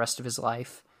for the rest of his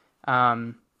life.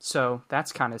 So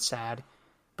that's kind of sad.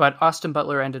 But Austin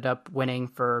Butler ended up winning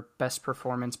for Best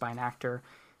Performance by an Actor.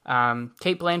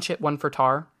 Cate Blanchett won for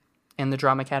Tar in the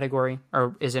drama category.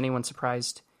 Or is anyone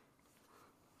surprised?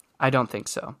 I don't think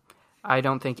so. I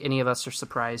don't think any of us are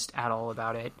surprised at all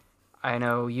about it. I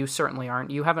know you certainly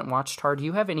aren't. You haven't watched Tar. Do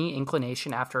you have any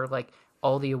inclination after, like,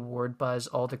 all the award buzz,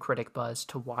 all the critic buzz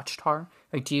to watch Tar?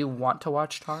 Like, do you want to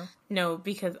watch Tar? No,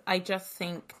 because I just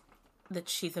think that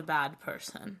she's a bad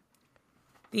person.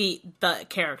 The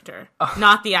character,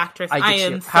 not the actress. I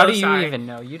am so How do you sorry. even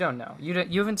know? You don't know.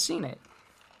 You haven't seen it.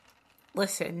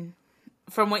 Listen,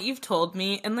 from what you've told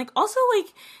me, and, like, also,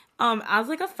 like, as,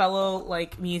 like, a fellow,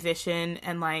 like, musician,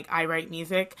 and, like, I write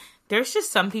music, there's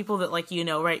just some people that, like,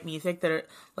 write music that are,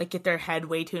 like, get their head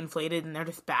way too inflated, and they're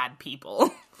just bad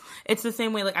people. It's the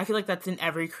same way, like, I feel like that's in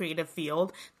every creative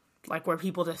field, like, where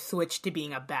people just switch to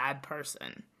being a bad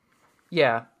person.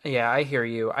 Yeah, I hear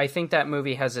you. I think that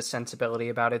movie has a sensibility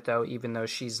about it, though, even though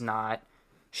she's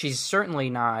certainly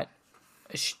not,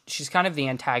 she's kind of the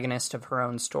antagonist of her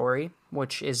own story,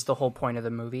 which is the whole point of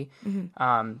the movie.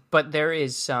 Mm-hmm. But there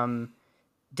is some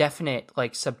definite,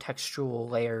 like, subtextual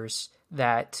layers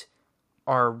that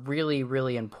are really,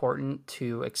 really important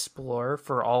to explore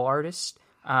for all artists.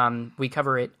 We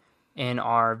cover it in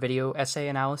our video essay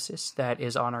analysis that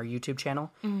is on our YouTube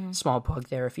channel. Mm-hmm. Small plug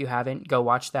there if you haven't. Go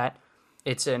watch that.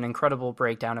 It's an incredible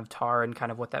breakdown of Tar and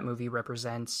kind of what that movie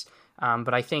represents.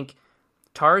 But I think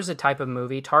Tar is a type of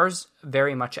movie. Tar's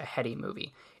very much a heady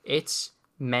movie. It's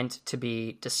meant to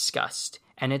be discussed,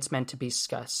 and it's meant to be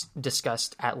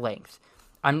discussed at length.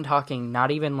 I'm talking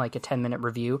not even like a 10-minute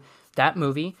review. That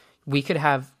movie, we could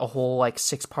have a whole, like,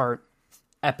 6-part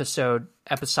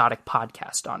episodic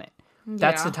podcast on it. Yeah.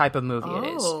 That's the type of movie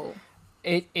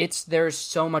it is. There's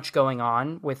so much going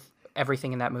on with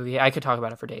everything in that movie. I could talk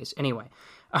about it for days. Anyway,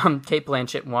 Cate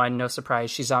Blanchett won. No surprise.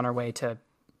 She's on her way to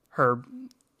her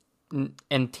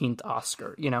 18th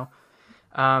Oscar,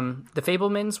 The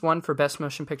Fabelmans won for Best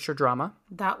Motion Picture Drama.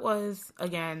 That was,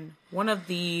 again, one of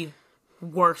the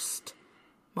worst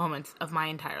moments of my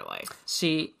entire life.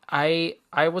 See, I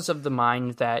was of the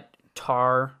mind that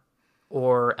Tar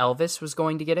or Elvis was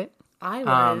going to get it. I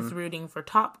was rooting for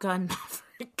Top Gun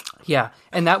Maverick. Yeah,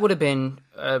 and that would have been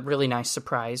a really nice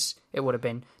surprise. It would have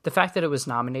been. The fact that it was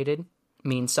nominated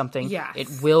means something. Yes.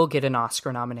 It will get an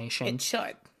Oscar nomination. It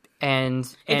should. And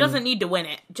it doesn't need to win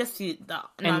it, just the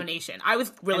nomination. I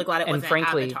was really glad it wasn't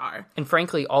Avatar. And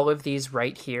frankly, all of these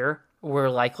right here we're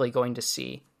likely going to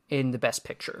see in the Best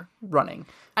Picture running.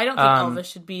 I don't think Elvis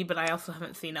should be, but I also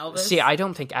haven't seen Elvis. See, I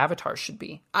don't think Avatar should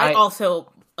be. I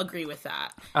also agree with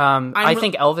that. I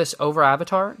think Elvis over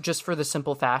Avatar, just for the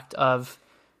simple fact of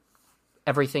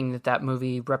everything that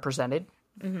movie represented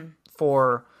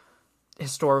for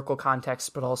historical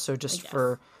context, but also just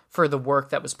for the work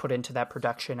that was put into that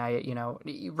production.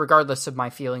 Regardless of my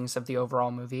feelings of the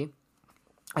overall movie,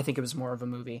 I think it was more of a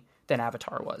movie than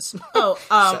Avatar was.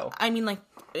 I mean, like,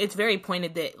 it's very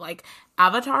pointed that, like,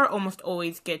 Avatar almost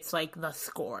always gets, like, the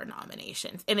score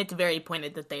nominations. And it's very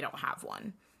pointed that they don't have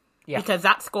one. Yeah. Because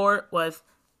that score was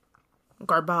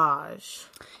garbage.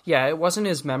 Yeah, it wasn't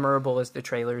as memorable as the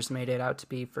trailers made it out to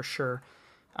be, for sure.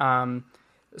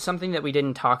 Something that we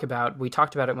didn't talk about, we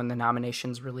talked about it when the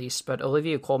nominations released, but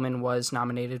Olivia Colman was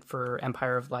nominated for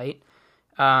Empire of Light.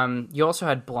 You also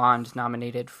had Blonde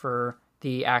nominated for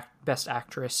the Best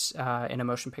Actress in a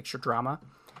Motion Picture Drama.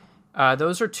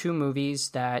 Those are two movies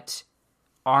that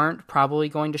aren't probably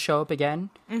going to show up again.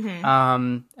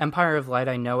 Empire of Light,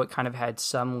 I know it kind of had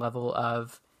some level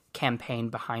of campaign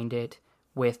behind it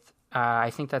with,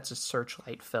 I think that's a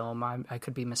Searchlight film. I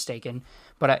could be mistaken.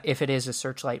 But if it is a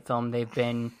Searchlight film,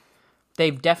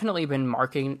 they've definitely been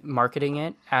marketing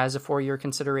it as a 4-year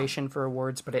consideration for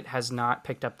awards, but it has not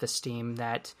picked up the steam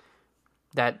that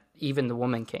even The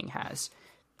Woman King has.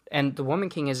 And The Woman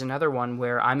King is another one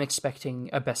where I'm expecting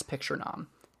a Best Picture nom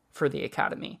for the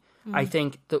Academy. I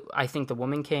think The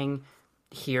Woman King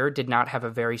here did not have a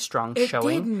very strong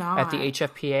showing at the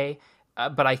HFPA,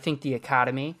 but I think the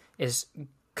Academy is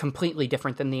completely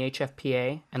different than the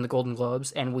HFPA and the Golden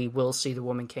Globes, and we will see The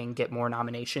Woman King get more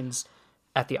nominations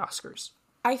at the Oscars.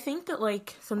 I think that,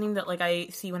 like, something that, like, I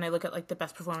see when I look at, like, the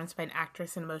best performance by an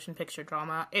actress in a motion picture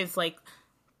drama is, like,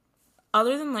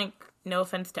 other than, like, no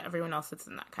offense to everyone else that's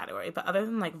in that category, but other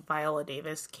than, like, Viola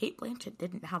Davis, Cate Blanchett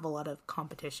didn't have a lot of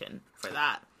competition for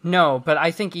that. No, but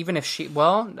I think even if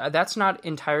that's not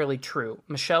entirely true.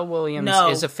 Michelle Williams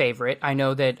is a favorite. I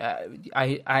know that,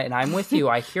 and I'm with you,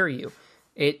 I hear you.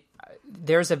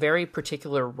 There's a very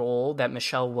particular role that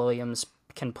Michelle Williams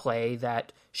can play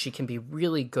that she can be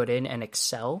really good in and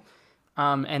excel.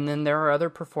 And then there are other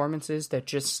performances that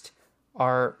just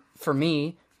are, for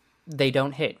me, they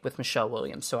don't hit with Michelle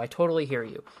Williams. So I totally hear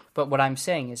you. But what I'm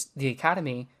saying is the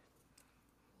Academy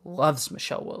loves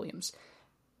Michelle Williams.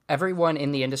 Everyone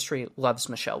in the industry loves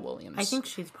Michelle Williams. I think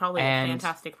she's probably a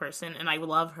fantastic person, and I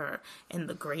love her in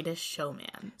The Greatest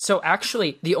Showman. So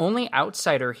actually, the only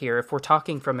outsider here, if we're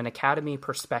talking from an Academy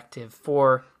perspective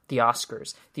for the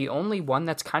Oscars, the only one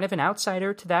that's kind of an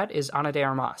outsider to that is Ana de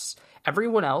Armas.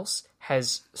 Everyone else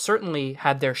has certainly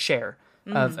had their share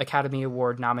of Academy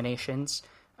Award nominations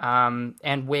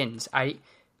and wins. I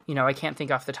can't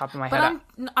think off the top of my head.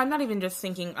 I'm not even just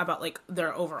thinking about, like,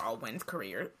 their overall wins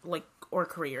or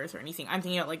careers or anything. I'm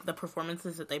thinking about, like, the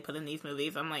performances that they put in these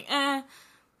movies. I'm like,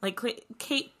 Like,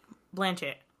 Cate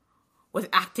Blanchett was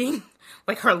acting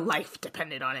like her life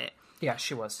depended on it. Yeah,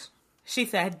 she was. She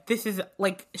said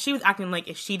she was acting like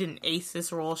if she didn't ace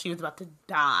this role, she was about to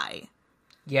die.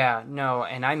 Yeah, no,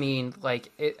 and I mean,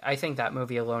 like, I think that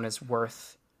movie alone is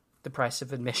worth the price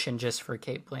of admission just for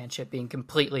Cate Blanchett being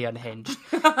completely unhinged.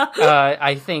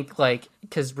 I think, like,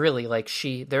 because really, like,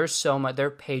 there's so much, there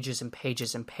are pages and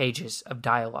pages and pages of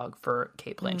dialogue for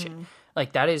Cate Blanchett.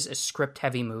 Like, that is a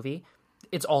script-heavy movie.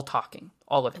 It's all talking,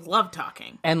 all of it. I love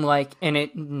talking. And, like,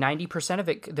 90% of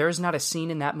it, there's not a scene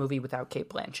in that movie without Cate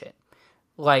Blanchett.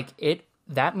 Like,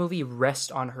 that movie rests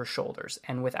on her shoulders,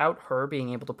 and without her being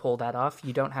able to pull that off,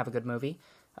 you don't have a good movie,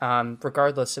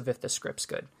 regardless of if the script's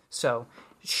good. So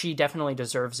she definitely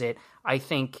deserves it. I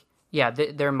think, yeah,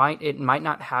 it might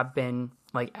not have been,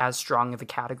 like, as strong of a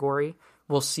category.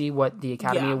 We'll see what the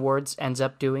Academy Awards ends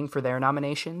up doing for their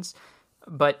nominations.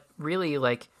 But really,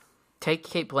 like, take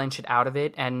Cate Blanchett out of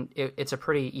it, and it's a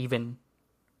pretty even,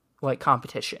 like,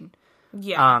 competition.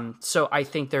 Yeah. So I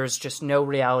think there's just no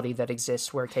reality that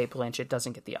exists where Cate Blanchett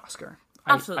doesn't get the Oscar.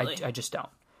 Absolutely. I just don't.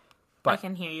 But I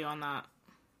can hear you on that.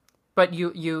 But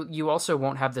you also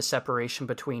won't have the separation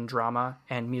between drama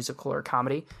and musical or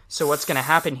comedy. So what's going to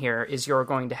happen here is you're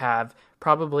going to have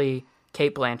probably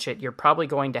Cate Blanchett. You're probably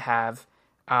going to have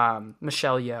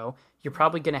Michelle Yeoh. You're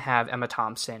probably going to have Emma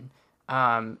Thompson.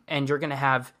 And you're going to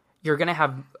have you're going to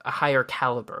have a higher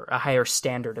caliber, a higher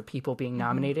standard of people being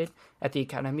nominated at the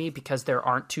Academy because there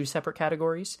aren't two separate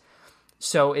categories.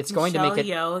 So it's going to make it...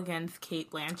 Michelle Yeoh against Kate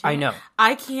Blanchett. I know.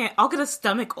 I can't. I'll get a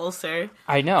stomach ulcer.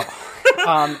 I know.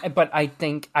 But I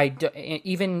think I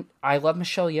love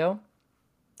Michelle Yeoh.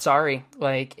 Sorry.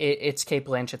 Like, it's Kate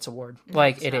Blanchett's award.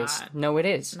 Like, it is. No, it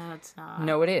is. No, it's not.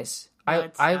 No, it is. No,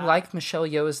 I like Michelle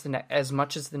Yeoh as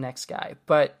much as the next guy,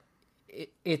 but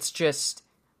it's just...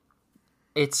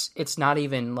 It's not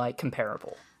even, like,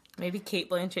 comparable. Maybe Kate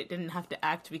Blanchett didn't have to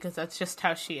act because that's just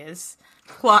how she is.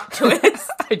 Plot twist.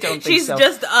 I don't think She's so.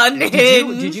 just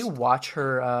unhinged. Did you watch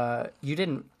her? You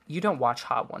don't watch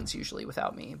Hot Ones usually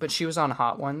without me, but she was on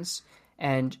Hot Ones,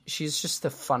 and she's just the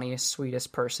funniest,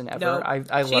 sweetest person ever. No, I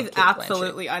love Kate she's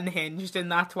absolutely unhinged,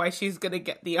 and that's why she's gonna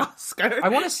get the Oscar. I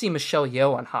want to see Michelle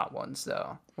Yeoh on Hot Ones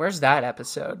though. Where's that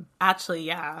episode? Actually,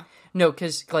 yeah. No,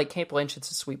 because like Kate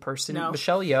Blanchett's a sweet person. No.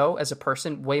 Michelle Yeoh as a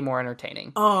person, way more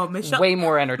entertaining. Oh, way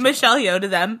more entertaining. Michelle Yeoh to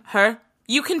them, her.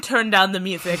 You can turn down the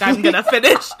music. I'm gonna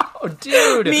finish. Oh,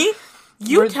 dude. Me?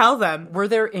 You tell them. Were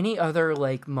there any other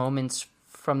like moments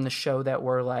from the show that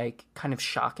were like kind of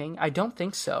shocking? I don't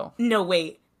think so. No,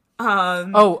 wait. I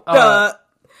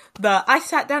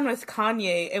sat down with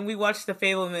Kanye and we watched The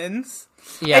Fabelmans.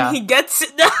 Yeah. And he gets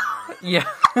it down. Yeah.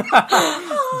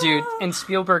 Dude, and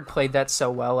Spielberg played that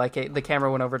so well. Like, the camera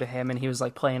went over to him and he was,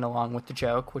 like, playing along with the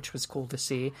joke, which was cool to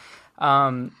see.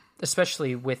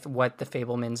 Especially with what The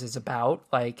Fabelmans is about.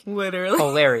 Like, literally.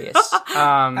 Hilarious.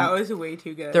 That was way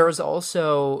too good. There was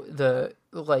also the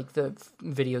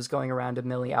videos going around of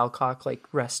Millie Alcock, like,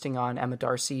 resting on Emma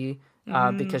Darcy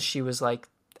because she was, like,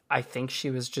 I think she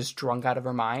was just drunk out of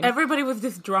her mind. Everybody was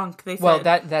just drunk, they said. Well,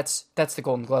 that's the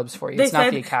Golden Globes for you. It's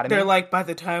not the Academy. They're like, by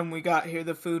the time we got here,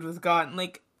 the food was gone.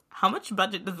 Like, how much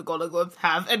budget does the Golden Globes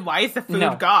have, and why is the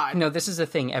food gone? No, this is a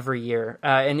thing every year.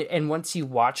 And once you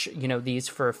watch, these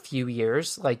for a few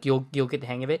years, like, you'll get the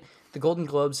hang of it. The Golden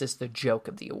Globes is the joke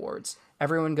of the awards.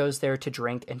 Everyone goes there to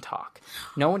drink and talk.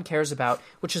 No one cares about,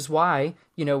 which is why,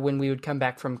 when we would come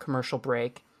back from commercial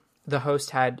break, the host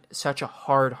had such a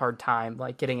hard time,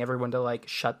 like, getting everyone to, like,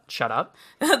 shut up.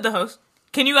 The host,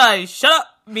 can you guys shut up,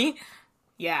 me?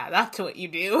 Yeah, that's what you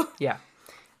do. Yeah.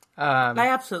 I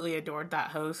absolutely adored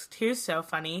that host. He was so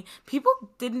funny. People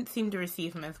didn't seem to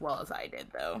receive him as well as I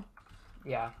did, though.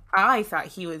 Yeah. I thought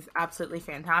he was absolutely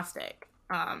fantastic.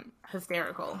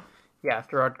 Hysterical. Yeah,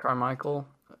 Gerard Carmichael.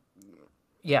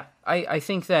 Yeah, I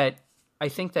think that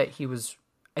he was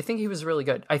really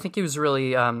good. I think he was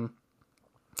really,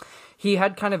 he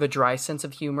had kind of a dry sense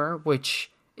of humor, which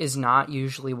is not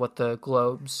usually what the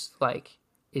Globes, like,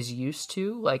 is used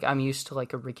to. Like, I'm used to,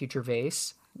 like, a Ricky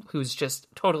Gervais, who's just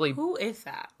totally... Who is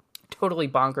that? Totally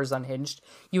bonkers unhinged.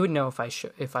 You would know if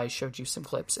I showed you some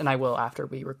clips, and I will after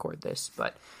we record this.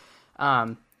 But,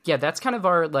 yeah, that's kind of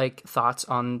our, like, thoughts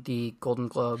on the Golden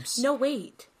Globes. No,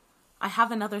 wait. I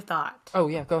have another thought. Oh,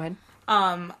 yeah, go ahead.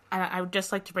 And I would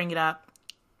just like to bring it up.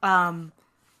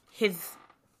 It's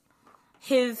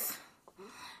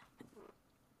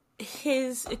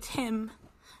him,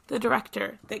 the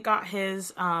director, that got his,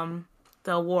 the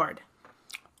award.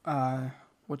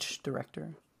 Which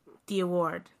director? The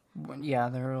award. Yeah,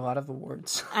 there are a lot of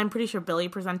awards. I'm pretty sure Billy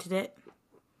presented it.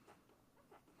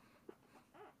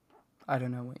 I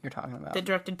don't know what you're talking about. That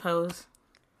directed Pose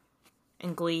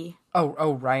and Glee.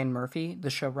 Oh, Ryan Murphy, the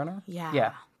showrunner?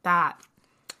 Yeah. That.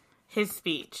 His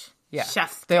speech. Yeah.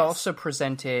 Chef's They kiss. also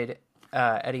presented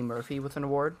Eddie Murphy with an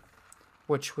award,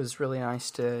 which was really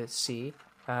nice to see.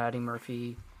 Eddie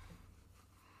Murphy,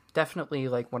 definitely,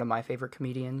 like, one of my favorite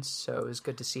comedians, so it was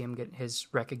good to see him get his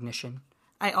recognition.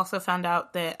 I also found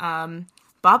out that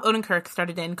Bob Odenkirk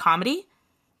started in comedy,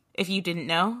 if you didn't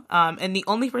know. And the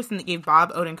only person that gave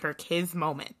Bob Odenkirk his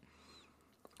moment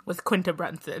was Quinta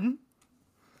Brunson.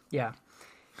 Yeah.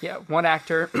 Yeah, one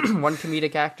actor, one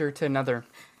comedic actor to another.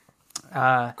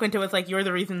 Quinta was like, you're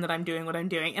the reason that I'm doing what I'm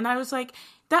doing. And I was like,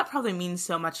 that probably means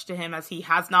so much to him as he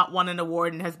has not won an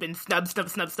award and has been snubbed over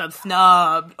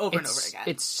and over again.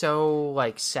 It's so,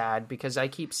 like, sad because I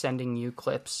keep sending you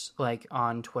clips, like,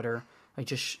 on Twitter, like,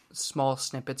 just small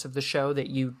snippets of the show that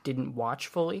you didn't watch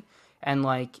fully. And,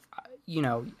 like,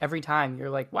 every time you're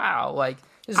like, wow, like,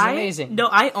 this is amazing. No,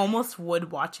 I almost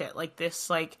would watch it. Like, this,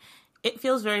 like, it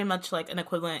feels very much like an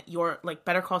equivalent. Like,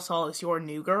 Better Call Saul is your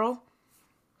New Girl.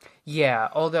 Yeah,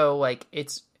 although, like,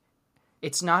 it's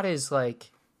not as,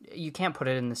 like, you can't put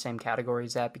it in the same category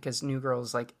as that because New Girl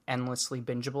is, like, endlessly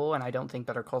bingeable, and I don't think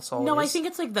Better Call Saul is. No, I think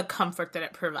it's, like, the comfort that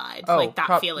it provides. Like,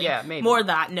 that feeling. Yeah, maybe. More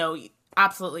that, no,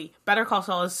 absolutely. Better Call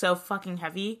Saul is so fucking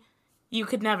heavy. You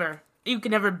could never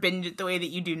binge it the way that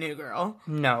you do New Girl.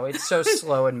 No, it's so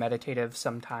slow and meditative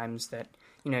sometimes that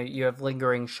you have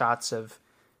lingering shots of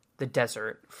the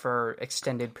desert for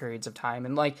extended periods of time.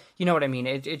 And you know what I mean?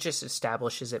 It just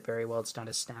establishes it very well. It's not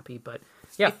as snappy, but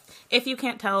yeah. If you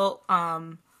can't tell,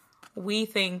 we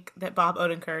think that Bob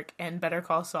Odenkirk and Better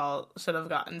Call Saul should have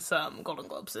gotten some Golden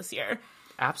Globes this year.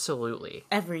 Absolutely.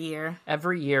 Every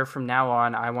year from now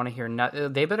on, I want to hear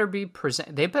they better give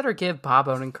Bob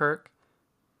Odenkirk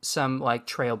some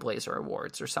Trailblazer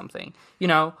Awards or something,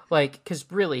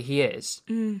 because really he is.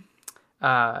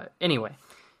 Anyway,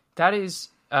 that is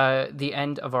the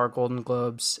end of our Golden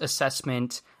Globes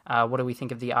assessment. What do we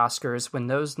think of the Oscars? When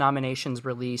those nominations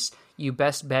release, you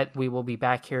best bet we will be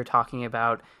back here talking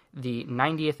about the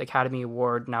 90th Academy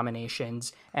Award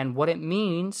nominations and what it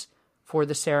means for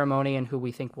the ceremony and who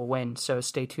we think will win. So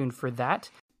stay tuned for that.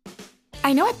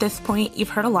 I know at this point you've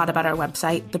heard a lot about our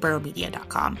website,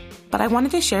 theburrowmedia.com, but I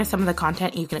wanted to share some of the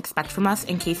content you can expect from us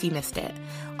in case you missed it.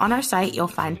 On our site, you'll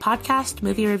find podcasts,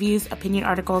 movie reviews, opinion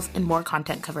articles, and more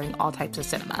content covering all types of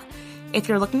cinema. If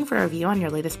you're looking for a review on your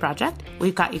latest project,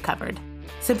 we've got you covered.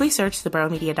 Simply search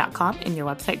theburrowmedia.com in your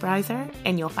website browser,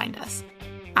 and you'll find us.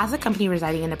 As a company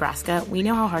residing in Nebraska, we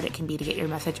know how hard it can be to get your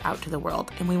message out to the world,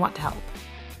 and we want to help.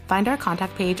 Find our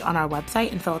contact page on our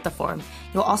website and fill out the form.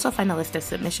 You'll also find a list of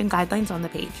submission guidelines on the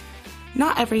page.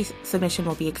 Not every submission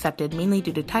will be accepted, mainly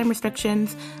due to time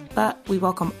restrictions, but we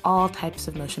welcome all types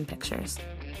of motion pictures.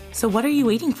 So what are you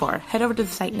waiting for? Head over to the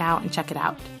site now and check it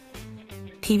out.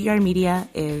 TBR Media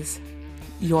is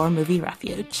your movie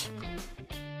refuge.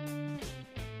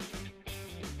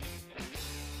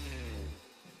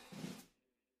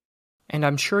 And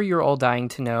I'm sure you're all dying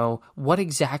to know what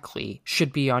exactly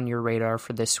should be on your radar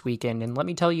for this weekend. And let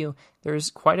me tell you, there's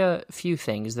quite a few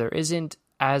things. There isn't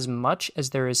as much as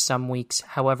there is some weeks.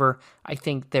 However, I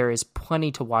think there is plenty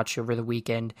to watch over the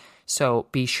weekend. So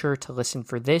be sure to listen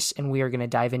for this, and we are going to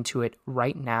dive into it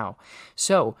right now.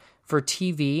 So for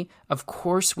TV, of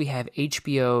course, we have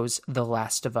HBO's The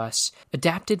Last of Us.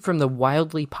 Adapted from the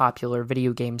wildly popular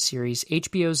video game series,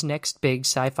 HBO's next big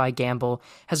sci-fi gamble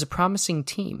has a promising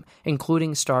team,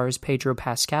 including stars Pedro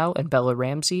Pascal and Bella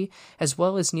Ramsey, as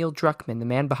well as Neil Druckmann, the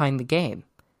man behind the game.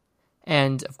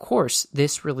 And, of course,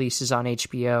 this releases on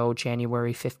HBO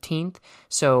January 15th,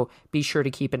 so be sure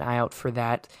to keep an eye out for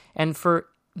that. And for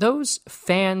those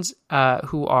fans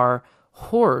who are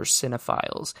horror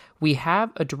cinephiles, we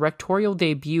have a directorial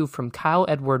debut from Kyle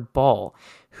Edward Ball,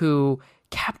 who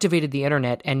captivated the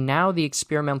internet, and now the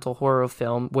experimental horror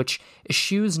film, which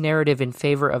eschews narrative in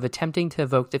favor of attempting to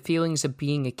evoke the feelings of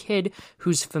being a kid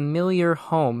whose familiar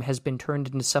home has been turned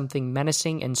into something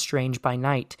menacing and strange by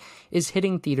night, is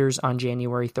hitting theaters on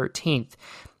January 13th.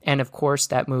 And of course,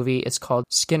 that movie is called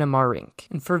Skinamarink.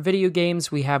 And for video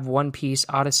games, we have One Piece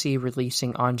Odyssey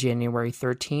releasing on January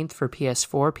 13th for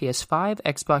PS4, PS5,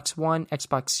 Xbox One,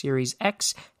 Xbox Series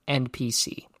X, and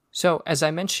PC. So, as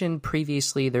I mentioned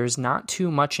previously, there's not too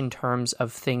much in terms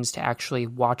of things to actually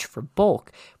watch for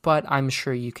bulk, but I'm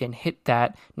sure you can hit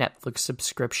that Netflix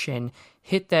subscription,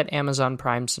 hit that Amazon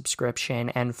Prime subscription,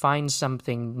 and find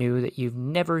something new that you've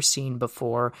never seen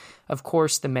before. Of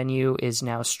course, the menu is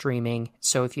now streaming,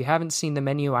 so if you haven't seen the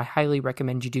menu, I highly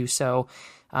recommend you do so.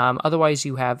 Otherwise,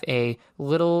 you have a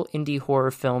little indie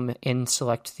horror film in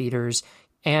select theaters.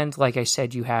 And like I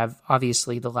said, you have,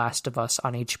 obviously, The Last of Us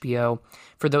on HBO.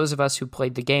 For those of us who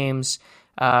played the games,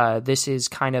 this is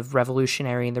kind of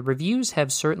revolutionary, and the reviews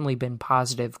have certainly been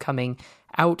positive coming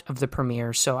out of the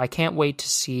premiere, so I can't wait to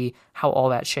see how all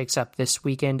that shakes up this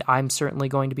weekend. I'm certainly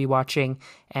going to be watching,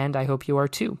 and I hope you are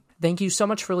too. Thank you so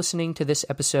much for listening to this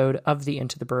episode of the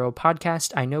Into the Burrow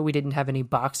podcast. I know we didn't have any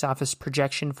box office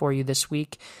projection for you this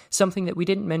week. Something that we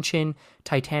didn't mention,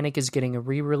 Titanic is getting a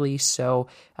re-release, so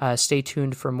stay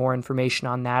tuned for more information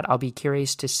on that. I'll be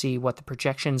curious to see what the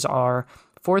projections are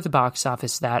for the box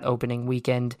office that opening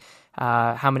weekend,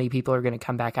 how many people are going to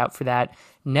come back out for that.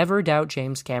 Never doubt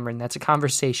James Cameron. That's a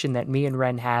conversation that me and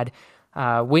Ren had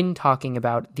when talking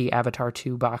about the Avatar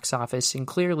 2 box office. And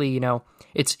clearly,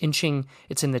 it's in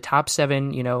the top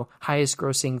 7, highest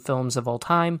grossing films of all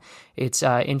time. It's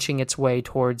inching its way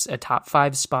towards a top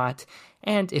 5 spot.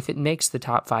 And if it makes the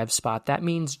top 5 spot, that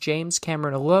means James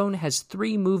Cameron alone has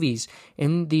 3 movies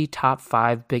in the top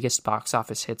 5 biggest box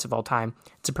office hits of all time.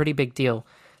 It's a pretty big deal.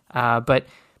 But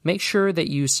make sure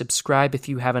that you subscribe if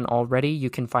you haven't already. You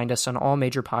can find us on all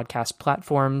major podcast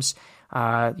platforms.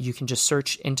 You can just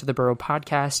search Into the Burrow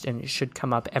podcast and it should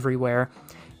come up everywhere.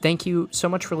 Thank you so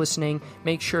much for listening.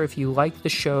 Make sure if you like the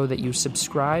show that you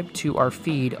subscribe to our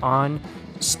feed on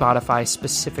Spotify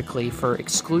specifically for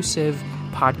exclusive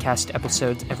podcast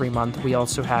episodes every month. We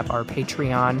also have our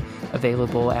Patreon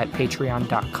available at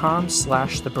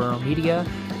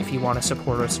patreon.com/theburrowmedia if you want to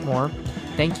support us more.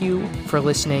 Thank you for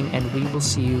listening, and we will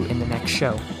see you in the next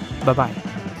show. Bye-bye.